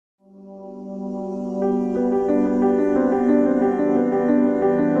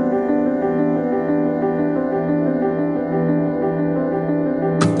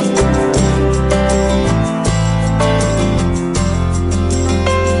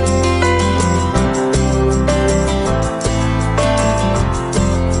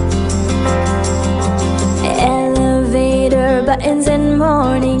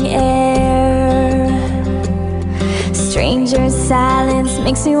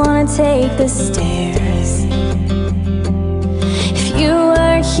makes me wanna take the stairs. If you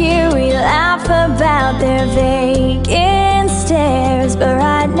were here, we'd laugh about their vacant stares. But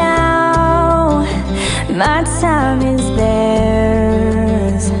right now, my time is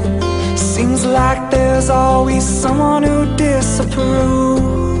theirs. Seems like there's always someone who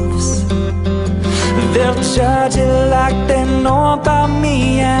disapproves. They'll judge it like they know about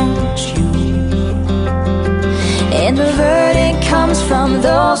me and you. And the verdict comes from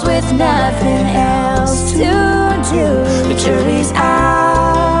those with nothing else to do. The jury's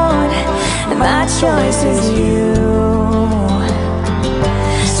out, and my choice is you.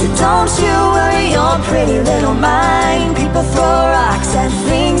 So don't you worry your pretty little mind. People throw rocks at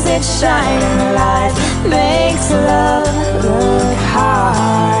things that shine, and life makes love look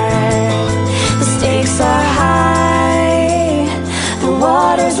hard. The stakes are high, the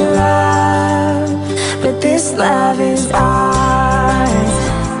waters are rough, but this love is ours.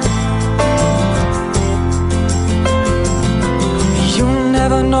 You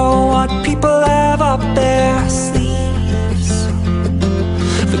never know what people have up their sleeves.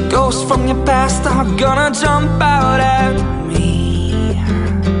 The ghosts from your past are gonna jump out at me,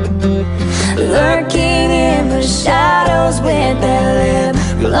 lurking in the shadows with their lip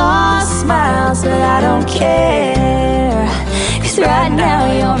gloss smiles. But I don't care, 'cause right now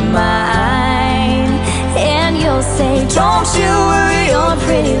you're mine. And you'll say, don't you worry your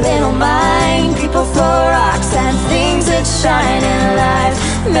pretty little mind. People throw rocks at things that shine, and life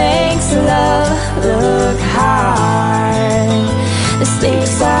makes love look hard. The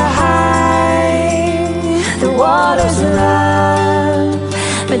stakes are high, the waters are rough,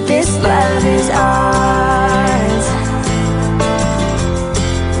 but this love is ours.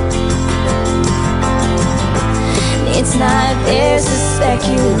 It's not theirs to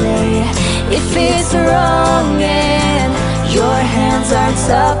speculate if it's wrong, and your hands are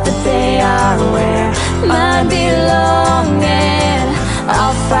tough, but they are where mine belong. And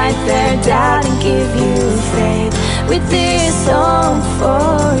I'll fight their doubt and give you faith with this song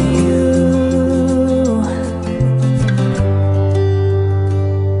for you.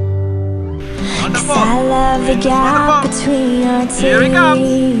 'Cause I love the gap between your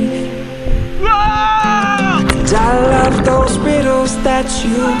teeth. I love those riddles that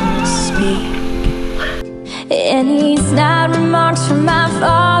you speak. And these not remarks from my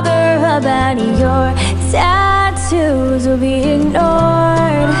father about your tattoos will be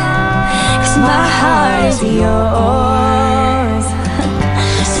ignored, 'cause my heart is yours.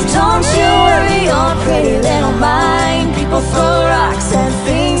 So don't you worry your pretty little mind. People throw rocks at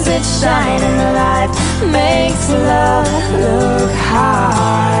things that shine, and life makes love look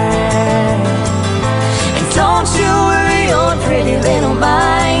hard. Don't you worry your pretty little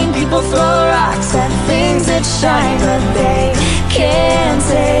mind. People throw rocks at things that shine, but they can't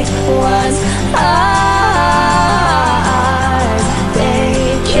take what's ours. They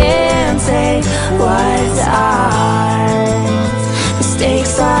can't take what's ours. The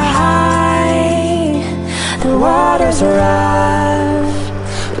stakes are high, the waters are rough,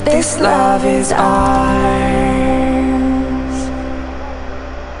 but this love is ours.